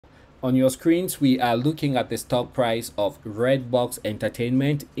On your screens, we are looking at the stock price of Redbox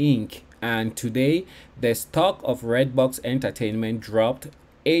Entertainment Inc. And today, the stock of Redbox Entertainment dropped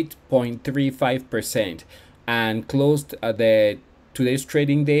 8.35% and closed the today's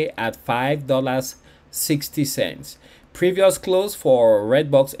trading day at $5.60. Previous close for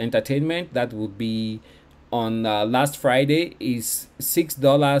Redbox Entertainment, that would be on last Friday, is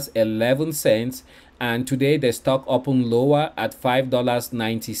 $6.11, and today the stock opened lower at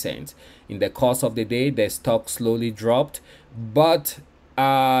 $5.90. In the course of the day, the stock slowly dropped, but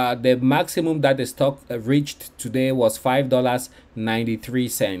the maximum that the stock reached today was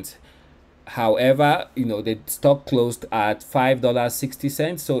 $5.93. However, the stock closed at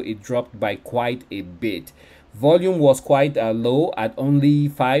 $5.60, so it dropped by quite a bit. Volume was quite low at only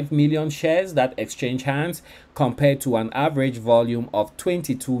 5 million shares that exchange hands, compared to an average volume of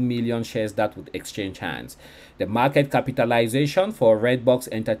 22 million shares that would exchange hands. The market capitalization for Redbox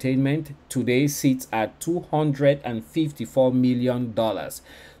Entertainment today sits at $254 million.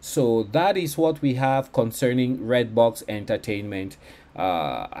 So that is what we have concerning Redbox Entertainment.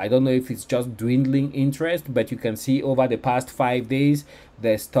 I don't know if it's just dwindling interest, but you can see over the past 5 days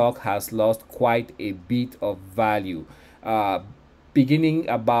the stock has lost quite a bit of value. Beginning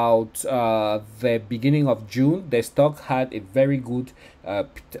about the beginning of June, the stock had a very good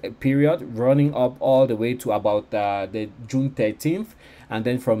period, running up all the way to about the June 13th, and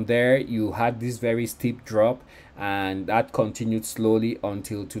then from there you had this very steep drop, and that continued slowly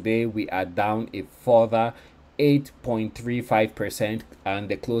until today. We are down a further 8.35%, and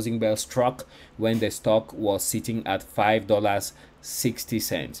the closing bell struck when the stock was sitting at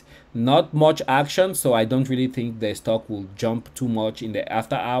 $5.60. Not much action, so I don't really think the stock will jump too much in the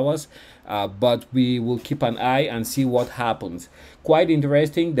after hours, but we will keep an eye and see what happens. Quite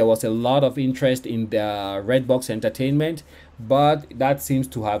interesting. There was a lot of interest in the Redbox Entertainment, but that seems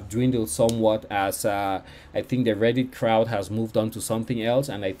to have dwindled somewhat as I think the Reddit crowd has moved on to something else,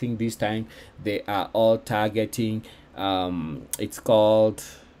 and I think this time they are all targeting it's called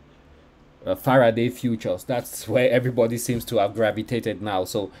Faraday futures. That's where everybody seems to have gravitated now.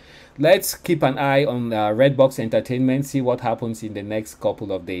 So let's keep an eye on Redbox Entertainment, see what happens in the next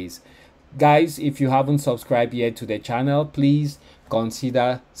couple of days. Guys, if you haven't subscribed yet to the channel, please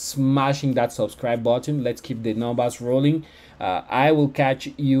consider smashing that subscribe button. Let's keep the numbers rolling. I will catch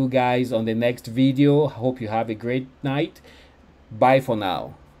you guys on the next video. Hope you have a great night. Bye for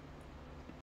now.